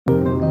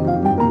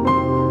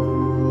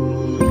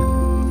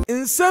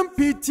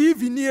Nsem-Pii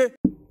TV nie.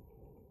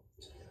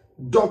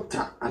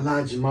 Dr.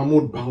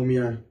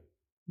 Bawumia,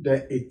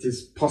 that it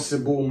is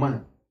possible,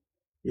 man.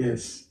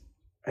 Yes.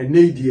 And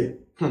idea.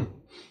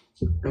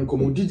 And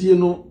commodity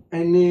no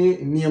any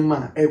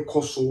nearma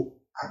ekoso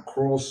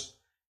across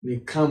the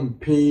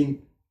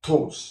campaign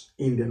tours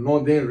in the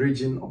northern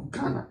region of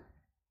Ghana.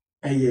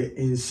 Eye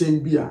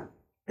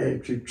Nsem-Pii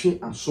twetwe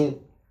aso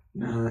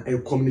na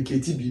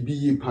communicate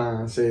bibi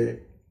pa say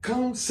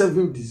come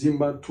 7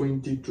 December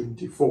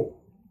 2024.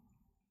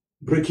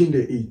 Breaking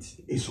the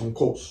 8 is on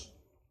course.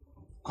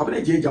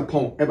 Kwabena je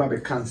Japan eba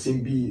be kan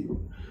Nsem-Pii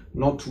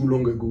not too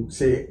long ago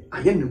say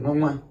aye ne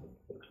nwanwa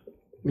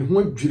ne ho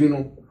adwiri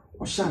no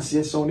o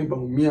hyase so ne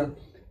Bawumia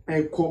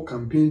call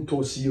campaign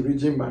to see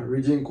region by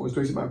region,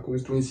 constituency by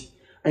constituency,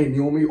 and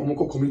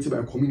omo community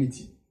by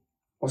community.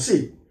 Or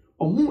say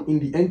omo in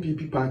the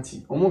NPP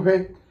party omo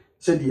he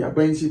said the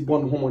abansi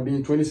born home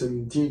in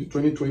 2017 to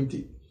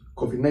 2020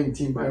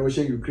 COVID-19 by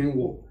Russia-Ukraine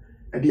war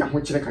and the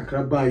ahochere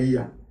kakra ba yi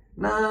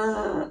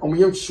na omo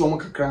yem chi omo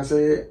kakra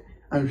say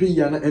anhwe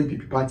ya na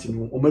NPP party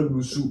no omo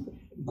lusu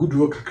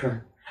goodwill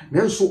kakra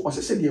nanso o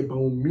say the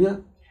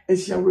Bawumia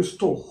esia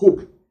restore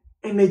hope,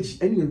 energy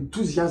and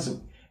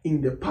enthusiasm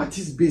in the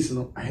party's base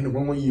no I know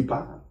 1 year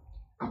pa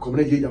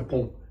akomena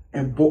Japan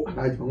and bo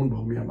alaji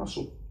Bawumia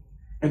maso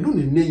and no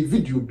ne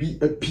video bi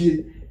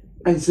appear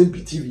and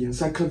Nsem-Pii TV and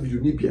saka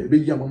video ni bia be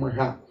ya mama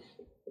ha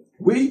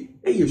we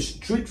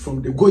straight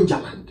from the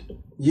Gonjaland.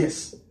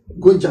 Yes,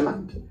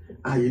 Gonjaland.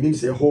 You name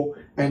say ho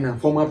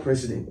and former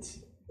president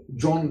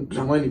John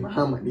Dramani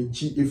Mahama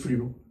Nchi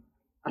Efrino.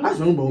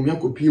 Alaji Bawumia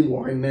ko pie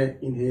mo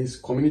in his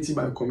community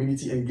by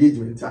community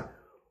engagement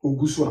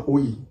ogusu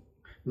oyi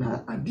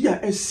na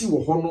adia esi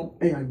wo ho no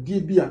adie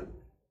bia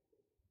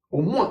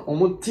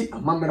omo ti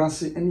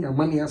amamerase ene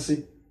amane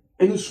ase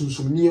ene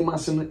sunsum niema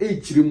ase no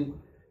kiremu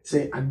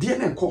say adie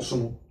na ekoso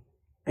no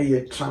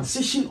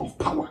transition of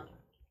power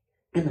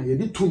ena ye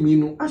di tumi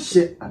no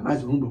ahye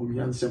Alaji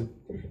Bawumia nsem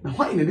na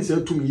why na this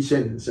tumi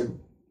hye nsem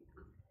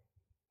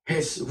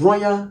His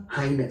Royal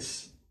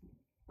Highness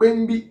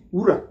Kwembi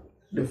Wura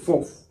the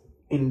 4th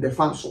in the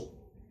Faso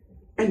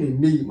ene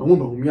nei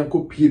Bawumia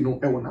ko pie no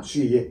na so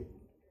ye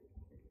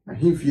na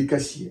himfie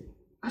kase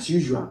as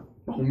usual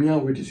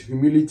Bawumia with his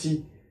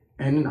humility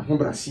and na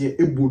hombrase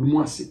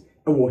ebodum ase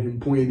wo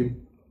himpon anim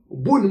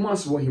obonum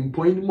ase wo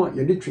himpon anim a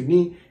ye de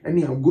twene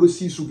ene agoro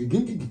si su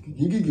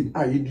gigigigigigig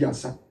a ye di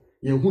asa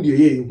ye hu de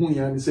ye hu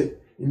ya ne se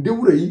nde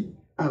wura yi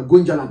a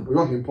Gonjaland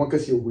wo himpon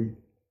kase wo yi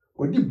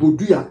odi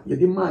bodu a ye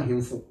de ma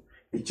himfo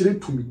e kire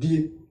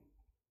tumidie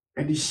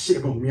e de hye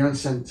Bawumia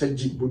nsan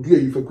saji bodu a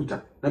yi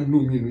fakuta na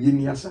mnu mi no ye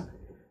ni asa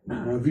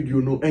na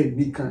video no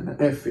ni kan na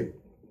efe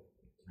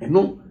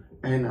no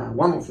and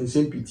one of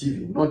Nsem-Pii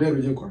TV northern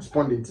region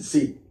correspondent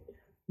say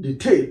the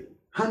tale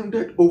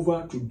handed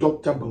over to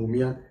Dr.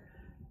 Bawumia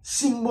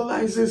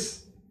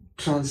symbolizes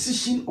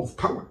transition of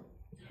power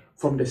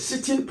from the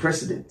sitting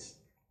president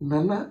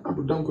Nana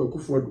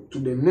Akufo-Addo to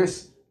the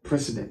next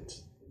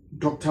president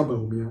Dr.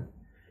 Bawumia.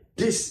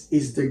 This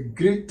is the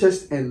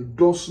greatest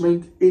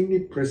endorsement any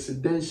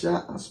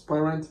presidential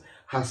aspirant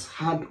has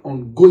had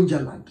on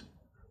Gonjaland.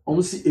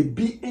 Onsi a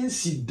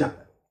BNC da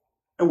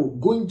ewo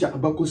Gonja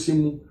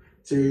abakosemu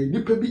say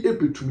nipa bi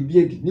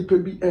epetumidie di nipa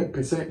bi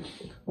pese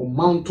o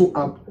mount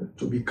up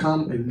to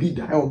become a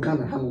leader ewo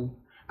Ghana hanom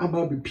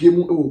aba be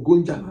piemu ewo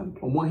Gonjaland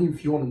omo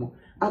ahemfi hono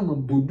ama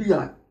bodu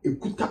a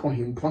ekuta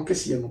ohempon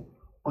kese no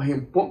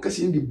ohempon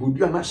kese ndi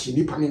bodu a na hye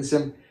nipa ne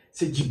nsem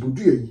se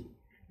gibodu yi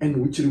ene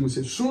wo kire mu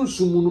se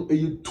sunsumu no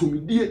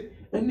tumidie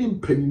ene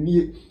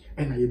mpaninie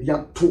ena ye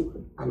dia to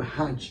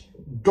Alhaji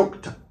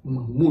Dr.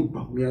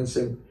 Bawumia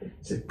nsem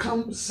say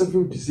come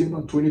 7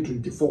 December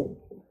 2024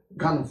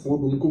 Ghana for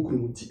dom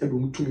kokurumuti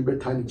edom tumi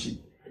betanichi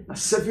na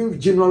 7th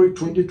January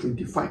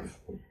 2025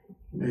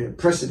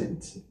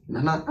 President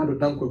Nana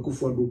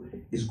Akufo-Addo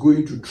is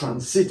going to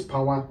transit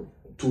power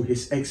to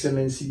His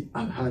Excellency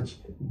Alhaji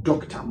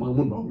Dr.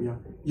 Bawumia.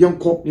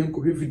 Yanko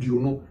video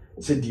no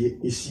said the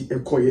esi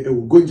ekoye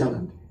ewo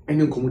Gonjaland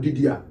ene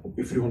nkomodidi a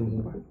efiri hono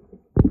mo ba.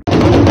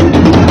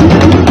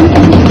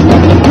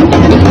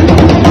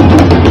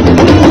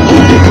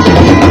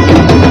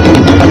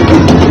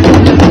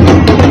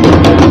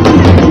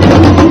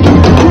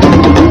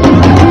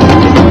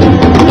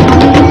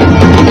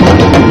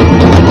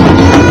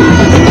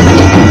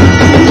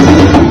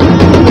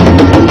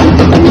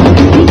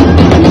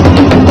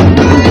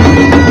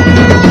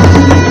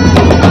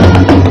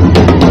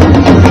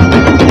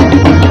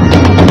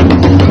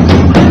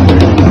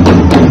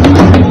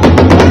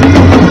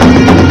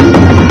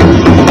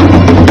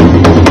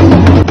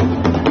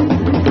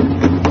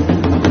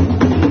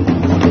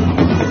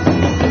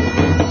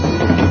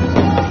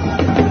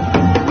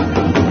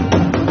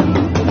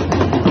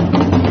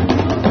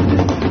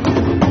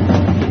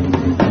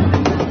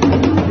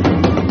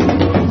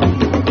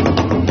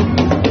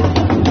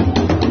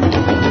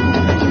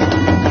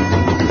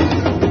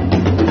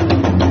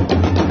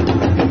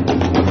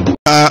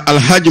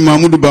 Alhaji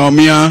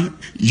Bawumia,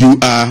 you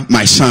are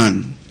my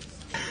son.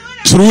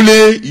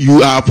 Truly,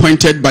 you are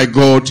appointed by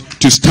God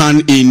to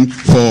stand in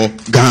for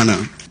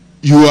Ghana.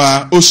 You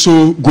are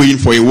also going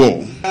for a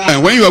war.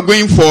 And when you are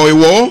going for a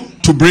war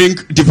to bring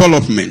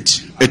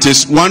development, it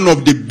is one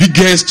of the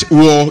biggest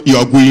war you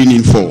are going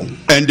in for.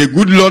 And the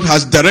good Lord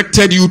has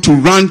directed you to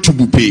run to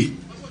Bupe.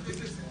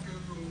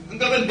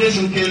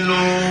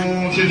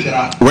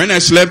 When I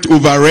slept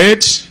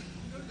overhead,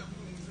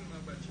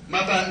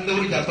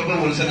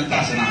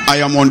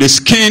 I am on the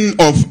skin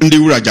of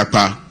Ndiwura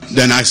Japa.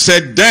 Then I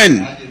said,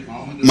 then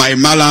my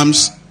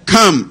malams,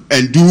 come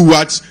and do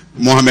what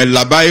Mohammed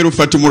Labairu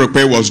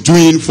Fatumurepe was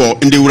doing for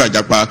Ndiwura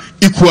Japa,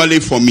 equally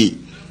for me.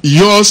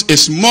 Yours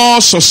is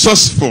more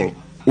successful.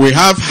 We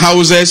have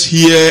houses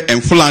here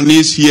and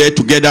Fulanis here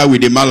together with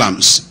the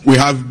malams. We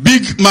have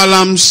big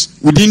malams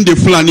within the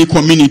Fulani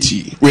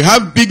community. We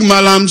have big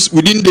malams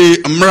within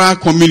the Amra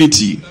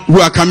community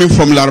who are coming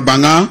from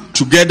Larbanga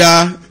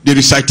together the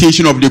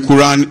recitation of the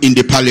Quran in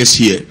the palace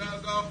here.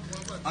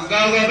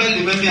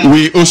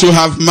 We also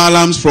have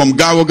malams from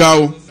Gao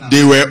Gao.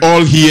 They were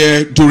all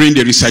here during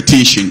the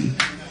recitation.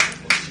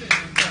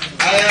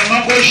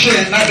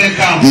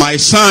 My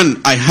son,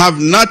 I have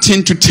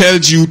nothing to tell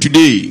you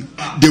today.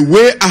 The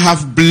way I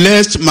have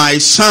blessed my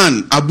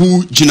son,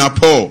 Abu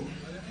Jinapo,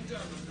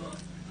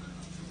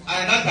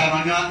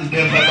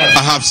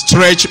 I have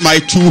stretched my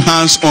 2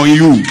 hands on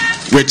you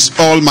with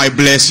all my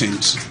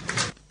blessings.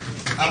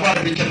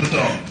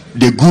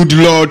 The good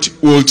Lord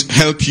will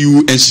help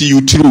you and see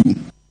you through.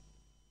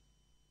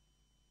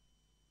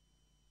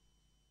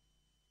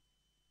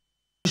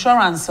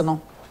 Insurance,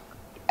 no.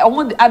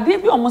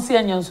 President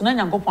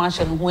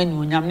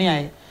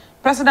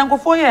go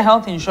 4-year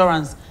health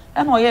insurance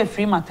and 1-year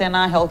free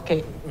maternal health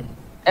care.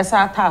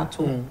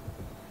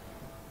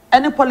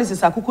 Any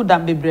policies are kuku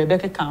dambe brebe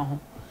kan.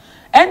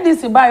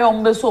 NDC buy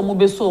ombeso mu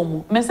beso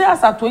mu. Me say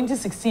as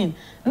 2016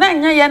 na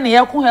nya ye ne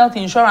yakun health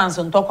insurance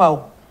ntokwa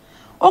o.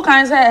 O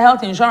kan say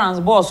health insurance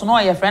boss no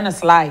your friend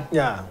Sly.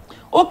 Yeah.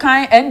 O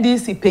kan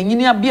NDC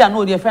penyini bia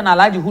no your friend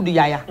Alaji Hudu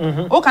Yaya.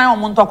 O kan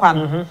omo ntokwa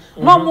no.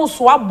 No mo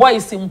so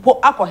boys mpo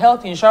akọ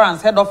health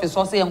insurance head office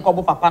so say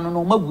enkobo papa no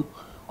no magu.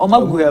 O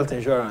magu health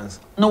insurance.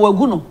 No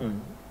wagu no.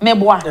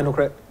 Meboa.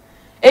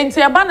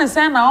 Enti eba ne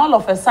say na all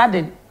of a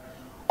sudden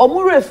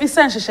omuru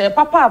efficient hye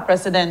papa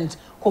president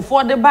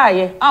Kofo de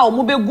baye a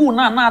omubegu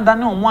na ada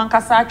ne omo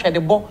ankasa atwede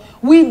bo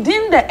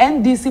within the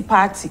NDC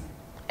party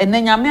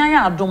enanyame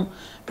aya adom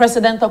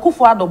president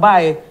Akufo Addo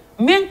baye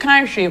men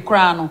kan hwe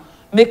kra no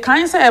me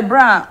kan say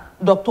ebra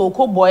Dr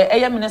Okoboy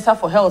eye minister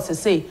for health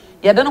say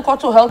ye de no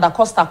koto health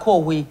Acosta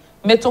call we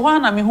me to ho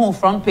na me hu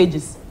front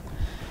pages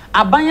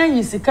abanya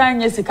yisika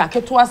anya sika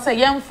keto say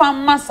ye mfa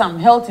masam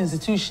health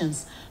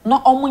institutions no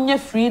omunye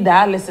free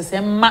dialysis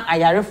emma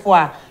ayarefo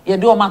a ye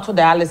de omato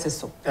dialysis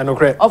so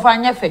enokre of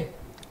anya fe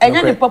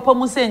enya ni papa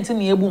mu say nti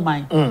na ebu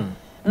man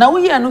na wo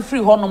ye no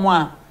free ho no mo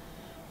a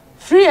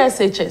free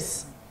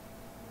SHS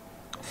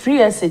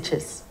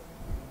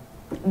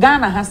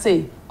Ghana has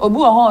say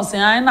obu ho say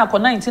an na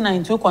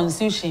 1992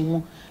 constitution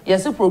mu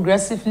yes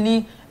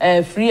progressively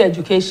free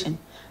education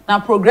now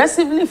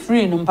progressively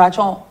free no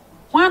mpacho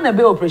when na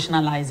be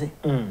operationalize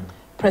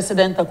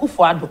President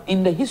Akufo Addo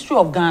in the history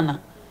of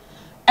Ghana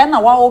and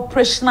now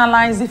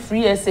operationalize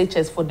free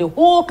SHS for the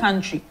whole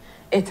country.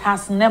 It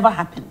has never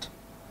happened.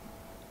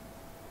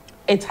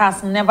 It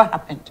has never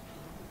happened.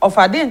 Of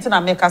a day in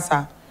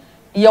America,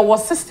 there were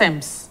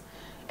systems.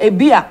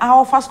 Ebia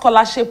offer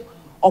scholarship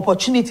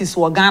opportunities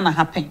for Ghana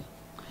happen.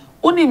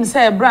 Unim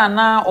say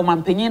brana o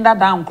mampenyin da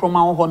down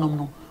kroma o honom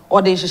no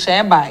or de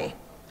hye bae.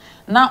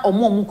 Na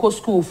omo muko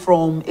school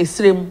from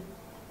Esrem.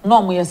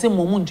 No mo yese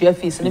mo mu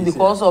fees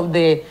because of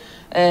the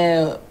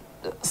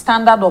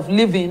standard of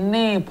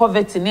living,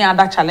 poverty,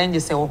 other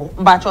challenges.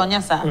 But on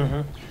yes,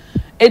 sir.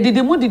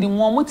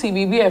 Edidimu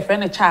TV a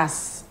friend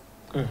Charles.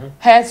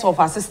 Heads of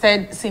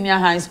assisted senior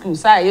high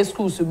schools.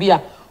 Schools to be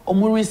a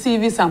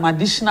receiving some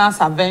additional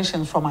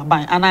subventions from a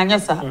bank. And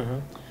yes,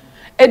 sir.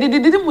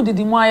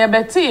 Edidimu I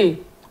bet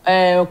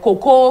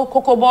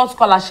Cocoa board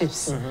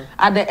scholarships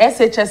at the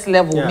SHS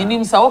level.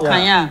 Meaning so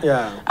kanya.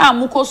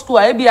 Muko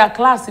school be a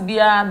class be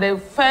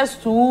the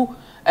first 2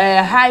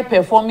 high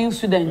performing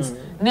students.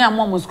 Near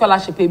mom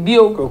scholarship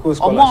bio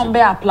or mom be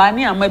apply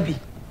near maybe.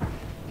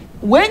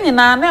 When you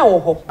na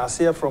ho I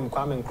see from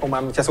coming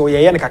from just we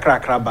yen kakra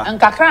kraba and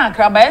kakra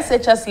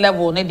SHS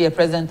level ne the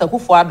president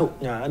Akufo Addo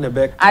and the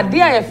back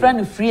adia your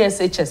friend free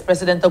SHS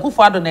president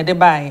Akufo Addo ne de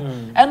buy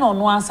and on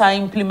one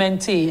side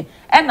implement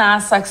and na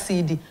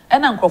succeed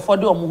and nkrofo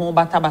de omo ho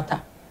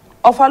bata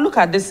offer look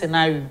at this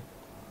scenario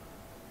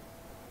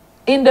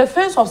in the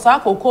face of sa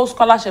Cocoa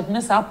scholarship ne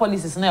sa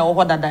policies na e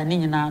ho dada ni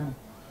nyina no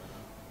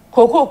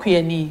Cocoa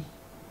kwiani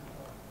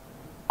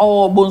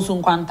or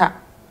bonsun kwanta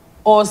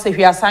or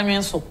sehwia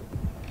sanwen so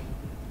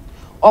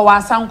or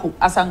asanku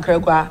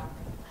asankregwa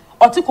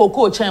or ti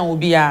Cocoa chen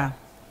obi a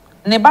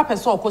ne ba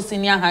peso ko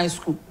senior high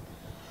school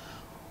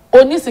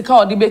oni sika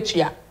odi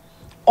betua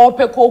or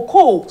pe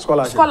Cocoa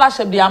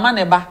scholarship di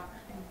amaneba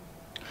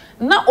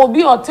na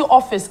obi oti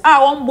office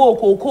a won bo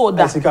Cocoa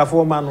da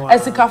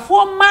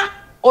esikafo ma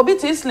obi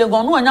ti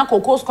Islegon no anya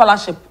Cocoa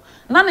scholarship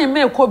na ne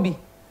me kobi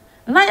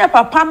na ya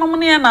papa nom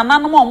ne na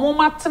nanom omo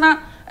matena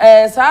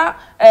sa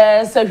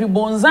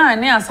sahwibonzan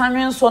ne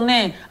asanwen so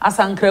ne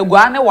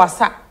asankragua ne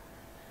wasa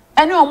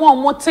ene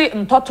omo te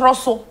ntotoro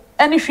so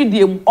ene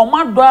hwidiem omo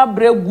ado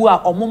abregu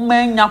a omo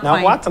manya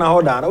kwan na watena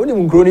ho da na woni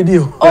mu nkro ne di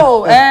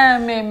oh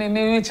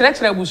me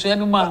chere busu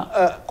anu ma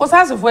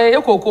kosasefo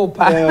ye kokoko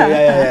pa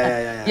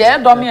ye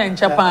do me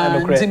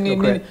enchepa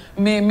nti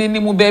me ni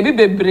mu baby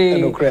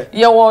bebre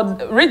ye wo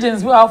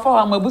regions we are for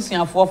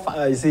amabusuafo fa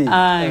I see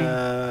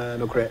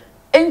no correct.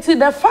 And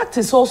the fact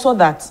is also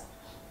that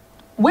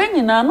when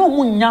you know no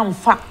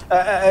nyamfa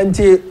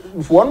enti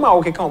one ma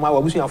okay kan ma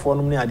wabusuafo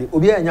no ne ade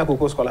obi anya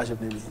koko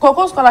scholarship na bi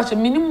koko scholarship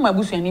minimum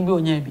abusuani bi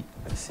onya bi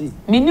I see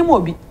minimum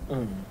obi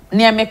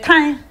ne me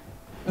kan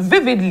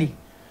vividly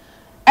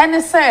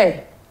and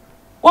say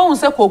won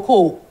say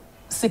koko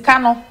sika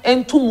no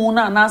entumu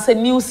na say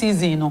new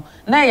season no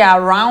na ya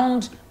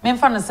around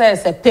memfa no say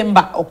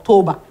September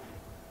October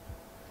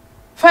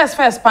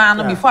first pa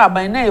no before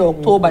by na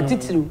October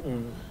titiru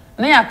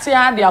na ya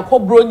tia de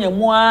akobro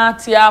nyamu a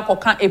tia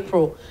akoka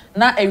April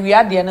na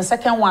awia de no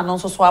second one no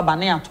so aba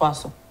na ya to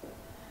aso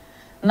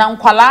na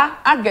nkwala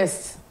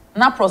August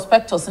na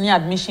prospectus ni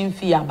admission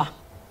fee aba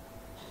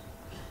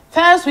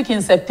first week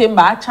in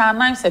September acha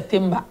 9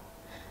 September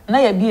na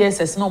ya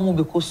BSS no mu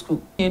be ko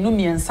school enu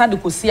miensa de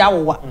ko si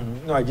awowa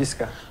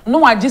no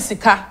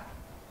agisika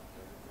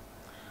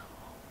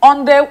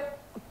on the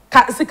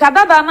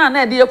sikadada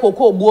na de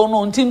ekoko obuo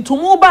no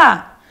ntintumu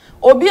ba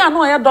obi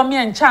ano ye dom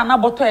ye ncha na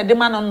boto e de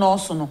ma no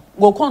nọọsụ no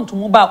go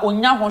kontumu ba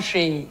onya ho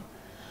hwe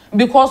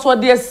because o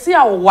de si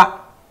awowa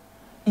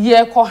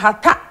ye ko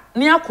hata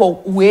ni akọ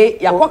we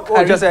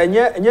yakọ just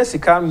enye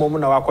sika mom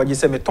na wakọji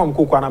se me tom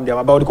koko anam de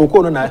ba o de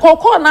koko no na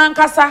koko na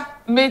nkasa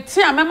me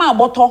ti amema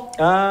aboto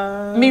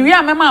me wi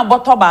amema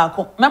aboto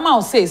baako mema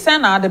o say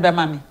sen na ade be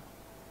ma me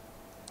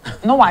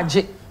no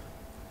waje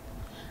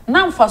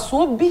na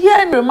mfaso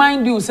bia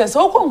remind you say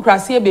so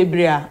konkrase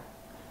bebre a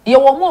ye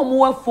wo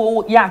mo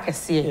afo ya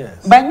akese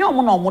banyo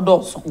mo na mo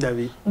doso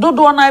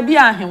dodo na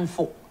bia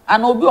ahemfo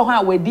ana obi o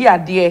ha wadi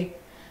ade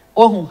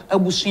ohun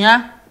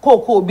abusua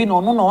koko obi no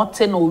no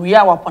ote na owi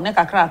a wapone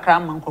kakra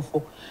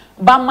mankofo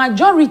ba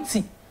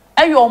majority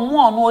eyo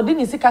mo no odi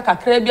ni sika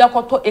kakra bia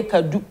koto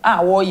ekadu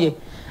a wo ye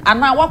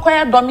ana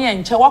wakoye dome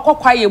enche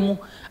wakokwaye mu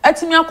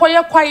atimi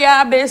akoye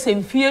kwaya be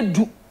semfie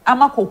du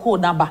ama koko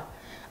naba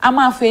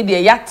ama afa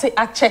de yate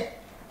ache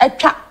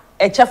etwa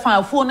echefa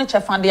afu ne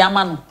chefa de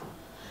ama no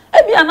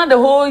ebi ana the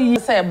whole year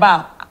say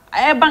ba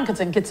e bank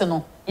tenkete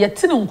no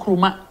yetine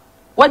nkruma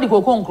wadi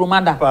koko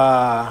nkruma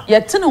da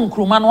yetine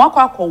nkruma no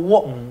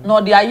akọ na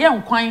odi aye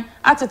nkwan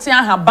atete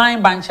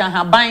ahaban banchi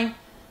ahaban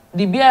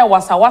di bia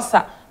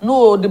wasa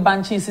no di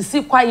banchi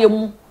sisi kwaye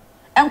mu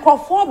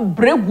enkrofo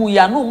bregu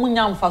ya no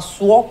munya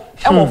mfaso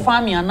e wo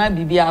fami ana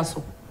bibia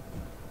so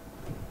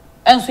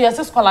enso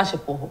yes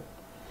scholarship ho.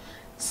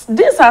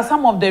 These are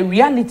some of the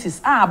realities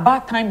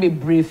about time be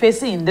brave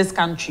facing in this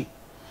country.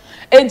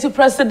 And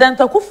President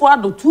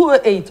Akufo-Addo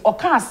 208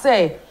 oka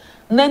say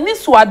na ni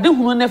so ade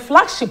hunu ne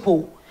flagship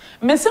o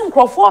mesin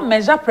crofo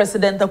measure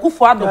President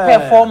Akufo-Addo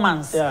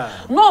performance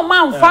no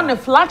man fan the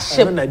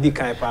flagship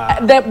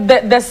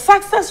the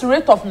success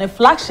rate of the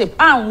flagship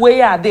and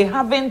where they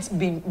haven't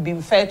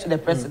been fair to the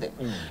president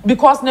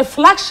because the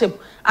flagship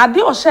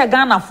ade o share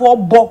Ghana for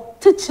bo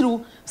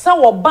titiru say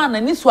wo ban na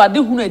ni so ade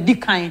hunu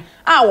edikan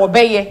a wo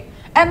beye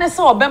ene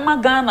say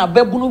obema Ghana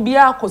babunu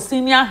bia ko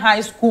senior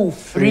high school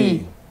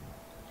free.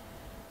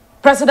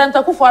 President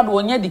Akufo-Addo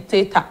onye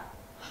dictator.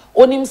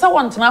 Onimsa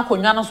wantena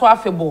akonwa no so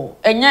afebo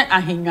enye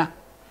ahenwa.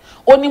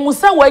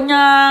 Onimusa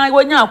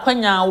wanya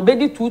akwanya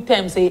obedi 2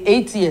 terms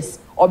 8 years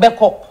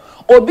obeko.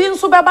 Obi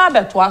nso beba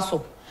abeto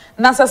aso.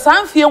 Na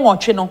sasanfie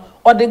nwotwe no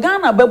ode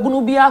Ghana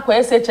babunu bia ko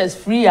SHS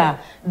free a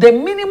the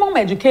minimum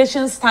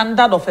education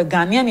standard of a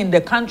Ghanaian in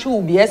the country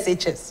will be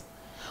SHS.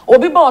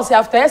 Obi boss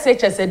after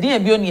SHS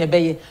edin ebio ne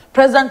ebeye.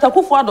 President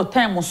Akufo-Addo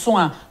time so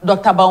a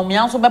Dr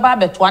Bawumia nso beba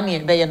abeto ne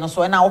ebeye no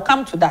so and I will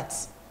come to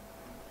that.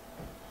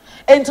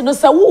 And to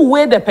say who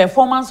weigh the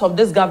performance of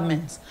this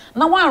government.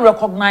 Now one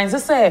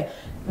recognizes say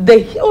the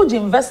huge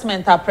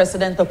investment that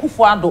President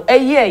Akufo-Addo a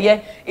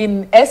year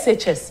in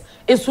SHS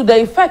is to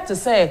the effect to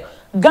say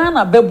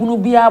Ghana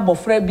bebunu bia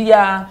bofre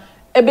bia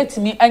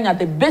ebetimi enya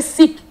the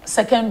basic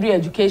secondary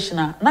education.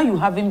 Now you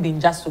haven't been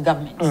just to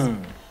government.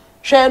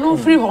 Share no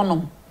free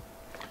honum.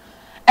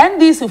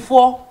 NDC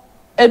for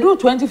edu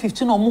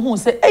 2015 omuhu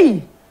say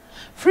hey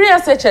free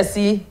SHS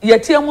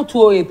yetiamu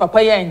 208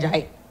 papa ya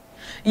enjai.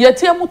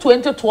 Yetiamu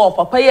 2012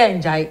 papa ye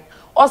enjai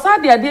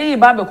osade ade yi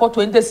ba be ko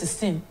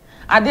 2016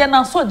 ade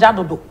na so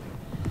jadodo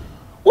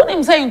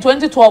wonim say in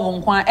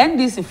 2012 nkwa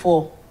NDC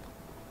for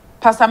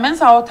Pastor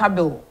Mensa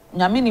Otabil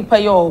nyame nipa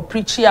yo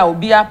preacher a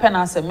obi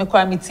apena se me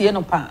kwa mitie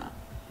no pa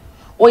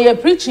o ye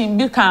preaching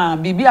bi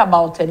kan bibi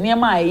about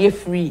niema ye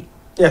free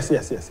yes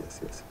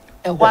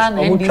e kwa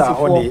na NDC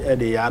for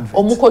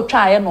omuko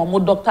twa ye no mo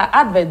doctor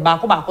advert ba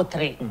ko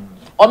 3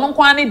 ono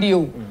nkwa ne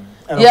dio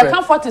You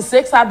can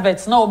 46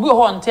 adverts now. Obi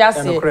ho nte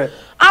ase.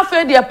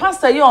 After the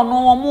pastor you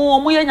no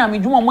omo ye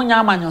nyamedwuma omo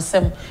nya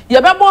amanyosem. Ye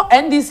bebo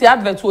NDC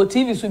advert wo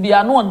TV so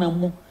bia no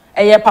onamu.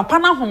 Eye papa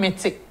na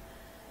homete.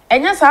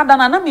 Enya sa da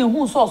na me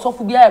hu so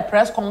osofo bia a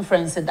press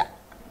conference da.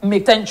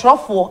 Make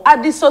tentrofo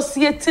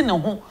adissociate ne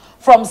ho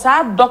from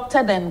sad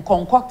doctored and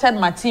concocted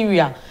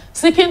material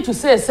seeking to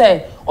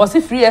say or see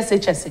free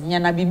SHS nya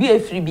na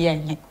bibia free bia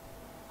nye.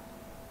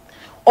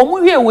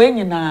 Omu wie we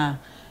nyina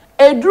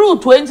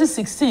Edru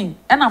 2016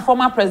 and a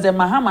former President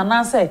Mahama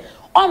now say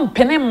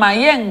penning my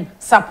young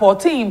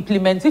supporting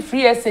implementing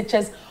free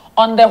SHS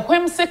on the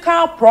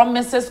whimsical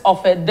promises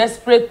of a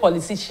desperate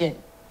politician.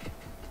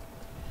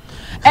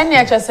 And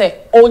yet say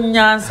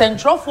Onyan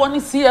Central for ni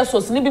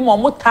CSOs ni bi mo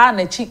muta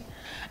na chi.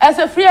 As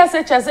a free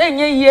SHS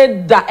enye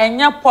ye da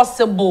enya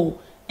possible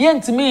ye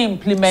ntimi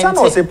implement.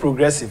 Some say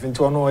progressive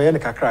into no ye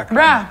kakra.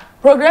 Bra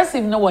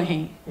progressive no wa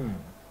he.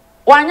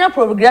 Wanya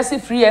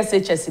progressive free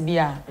SHS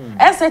bia.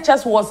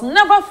 SHS was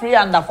never free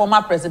under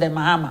former President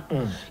Mahama.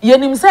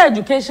 Yenim say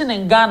education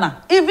in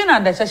Ghana, even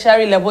at the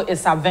tertiary level,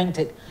 is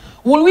subvented.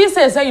 Will we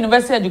say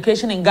university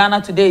education in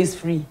Ghana today is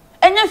free?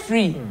 Enye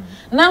free.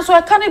 Now so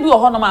I can't be a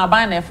honoma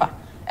buying efa.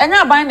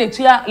 Enya buying the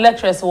tier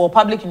lecturers or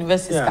public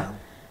universities.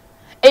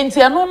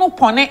 Enti no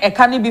pone e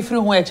can't be free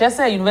when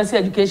say university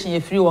education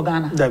is free or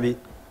Ghana. Dabi.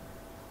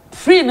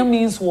 Free no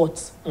means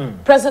what?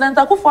 President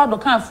Akufo-Addo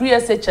can't free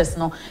SHS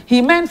no.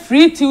 He meant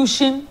free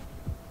tuition,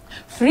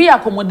 free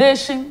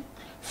accommodation,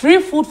 free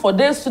food for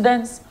day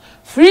students,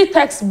 free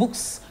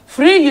textbooks,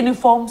 free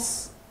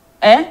uniforms.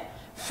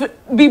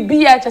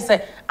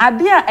 BBHS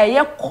adia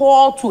a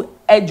call to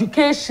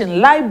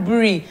education,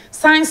 library,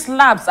 science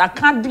labs,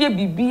 academia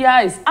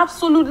BBI is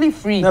absolutely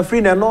free. Na free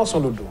na no so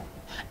do.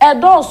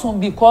 Edorson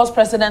because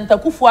President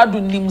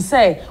Akufo-Addo nim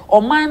say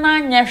o man na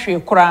nya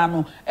hwe kura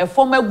no e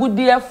form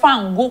agudi e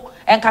fango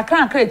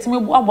enkakran kretimi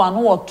buabo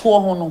no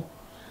woto ho no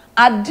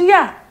ade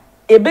a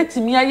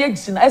ebetimi aye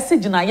gina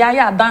esigina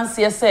ya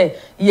dance say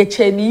ye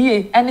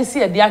cheniye ene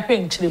se ade ahwe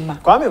nchirema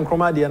Kwame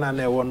Nkrumah de na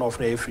ewo no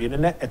free free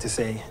ne ete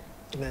say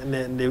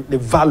the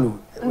value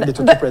the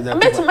to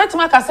president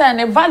metima ka say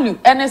ne value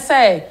ene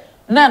say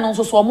na no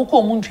so omo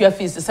ko omo ntua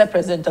fees say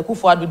President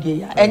Akufo-Addo de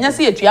ya enya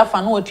se yetua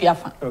fa no otua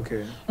fa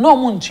okay no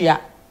omo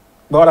ntua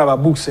but what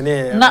about books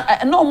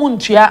no omo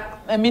ntua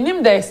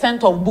minim the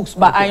extent of books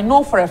but I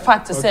know for a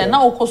fact to say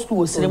na oko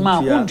school osirema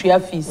omo ntua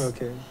fees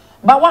okay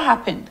but what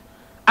happened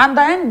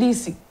under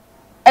NDC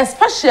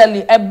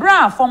especially a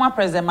brand former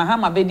President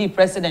Mahama be the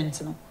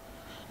president no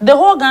the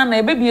whole Ghana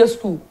e be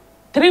school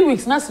 3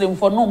 weeks na slim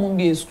for no omo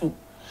be school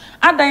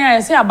adan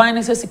ya say aban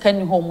ne say sika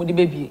ni home de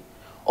be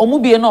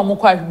Omubie no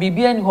omukwa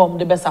bibia ni home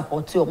de be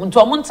support o nti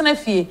omontena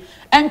fie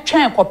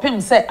entwen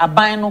kopem se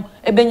aban no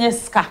ebenye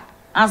ska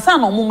ansa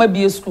na omuma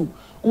bie school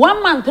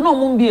 1 month na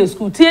omuma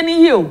school tie ni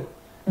here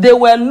they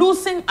were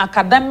losing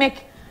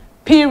academic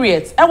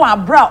periods e wa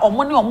bra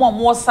omone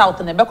omo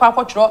south na be kwa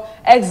akotro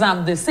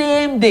exam the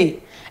same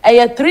day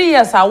 3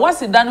 years I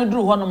was in Danu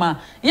Drew Honoma.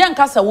 Young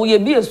Cassa will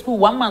be a school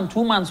 1 month,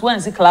 2 months,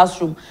 when see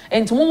classroom,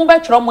 and to move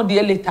back to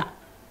dear later.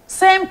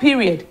 Same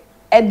period.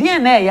 At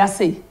DNA, I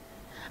say.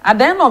 At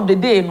the end of the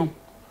day, no.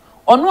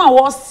 Ono a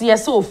was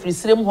CSO free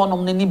slim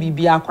honum ni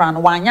bibia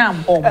crown, one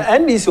yam bomb.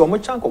 And this your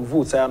chunk of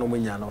votes I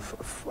know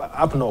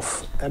up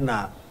north and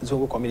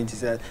Zongo community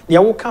said, the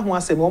Awoka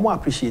was say more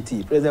appreciate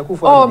it. President Akufo.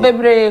 Oh,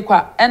 baby,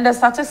 and the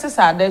statistics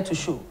are there to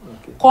show.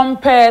 Okay.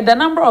 Compare the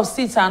number of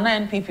seats and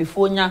NPP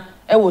Fonya.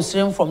 It was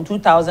streamed from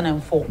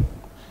 2004.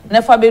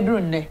 Never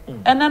bedroom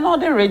and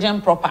another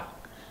region proper.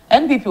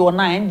 NPP were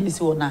 9,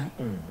 NDC were 9.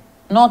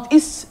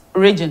 Northeast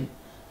region,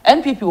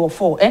 NPP were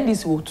 4,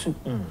 NDC were 2.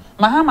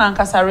 Mahama and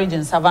Kasa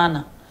region,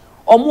 Savannah,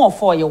 or more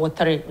 4, you were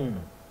 3.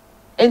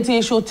 And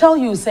he should tell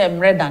you, say, I'm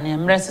red and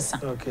I'm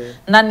resistant. Okay.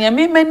 Nanya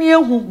me many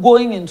who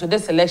going into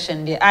this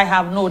election day, I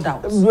have no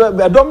doubt.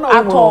 I don't know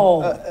at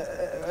all.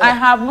 I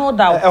have no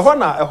doubt. A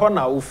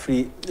honor,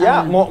 free.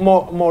 Yeah,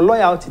 more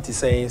loyalty to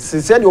saying.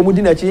 She said, "You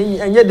wouldn't actually,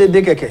 and yet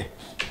they keke."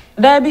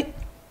 Debbie,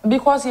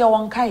 because you're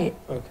one kai.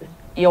 Okay.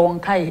 You're one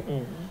kai.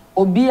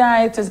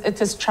 Obia, it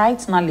is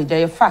trite knowledge.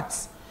 Your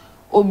facts.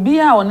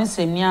 Obia on the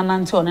same near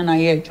nanti on na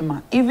year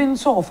juma. Even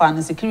so, for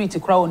the security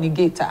crowd on the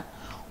gator.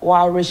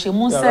 While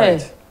Reshimu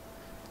said,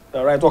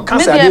 "All right, what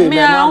can't say? Me,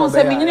 I don't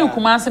say me. You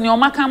come and say, "Your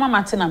makama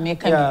matina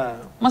make." Yeah.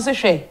 Must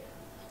say,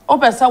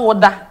 "Opesa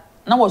woda."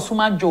 Na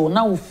wasuma jo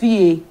na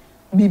ufie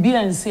bibi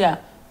ense a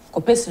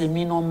kopesiri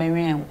mi no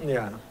menwen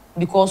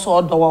because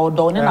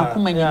odo ne na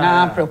kuma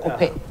nyina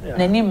prekope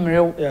na ni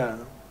mrew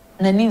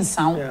na ni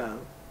nsan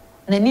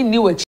na ni ni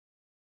wachi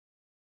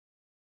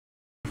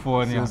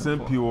for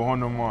Nsem-Pii wo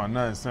hono mo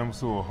na nsem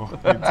so ho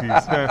it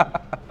is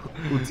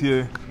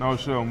utie now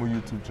show on my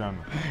YouTube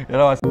channel.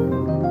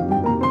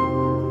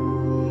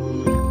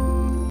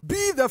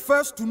 Be the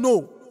first to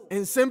know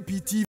Nsem-Pii TV.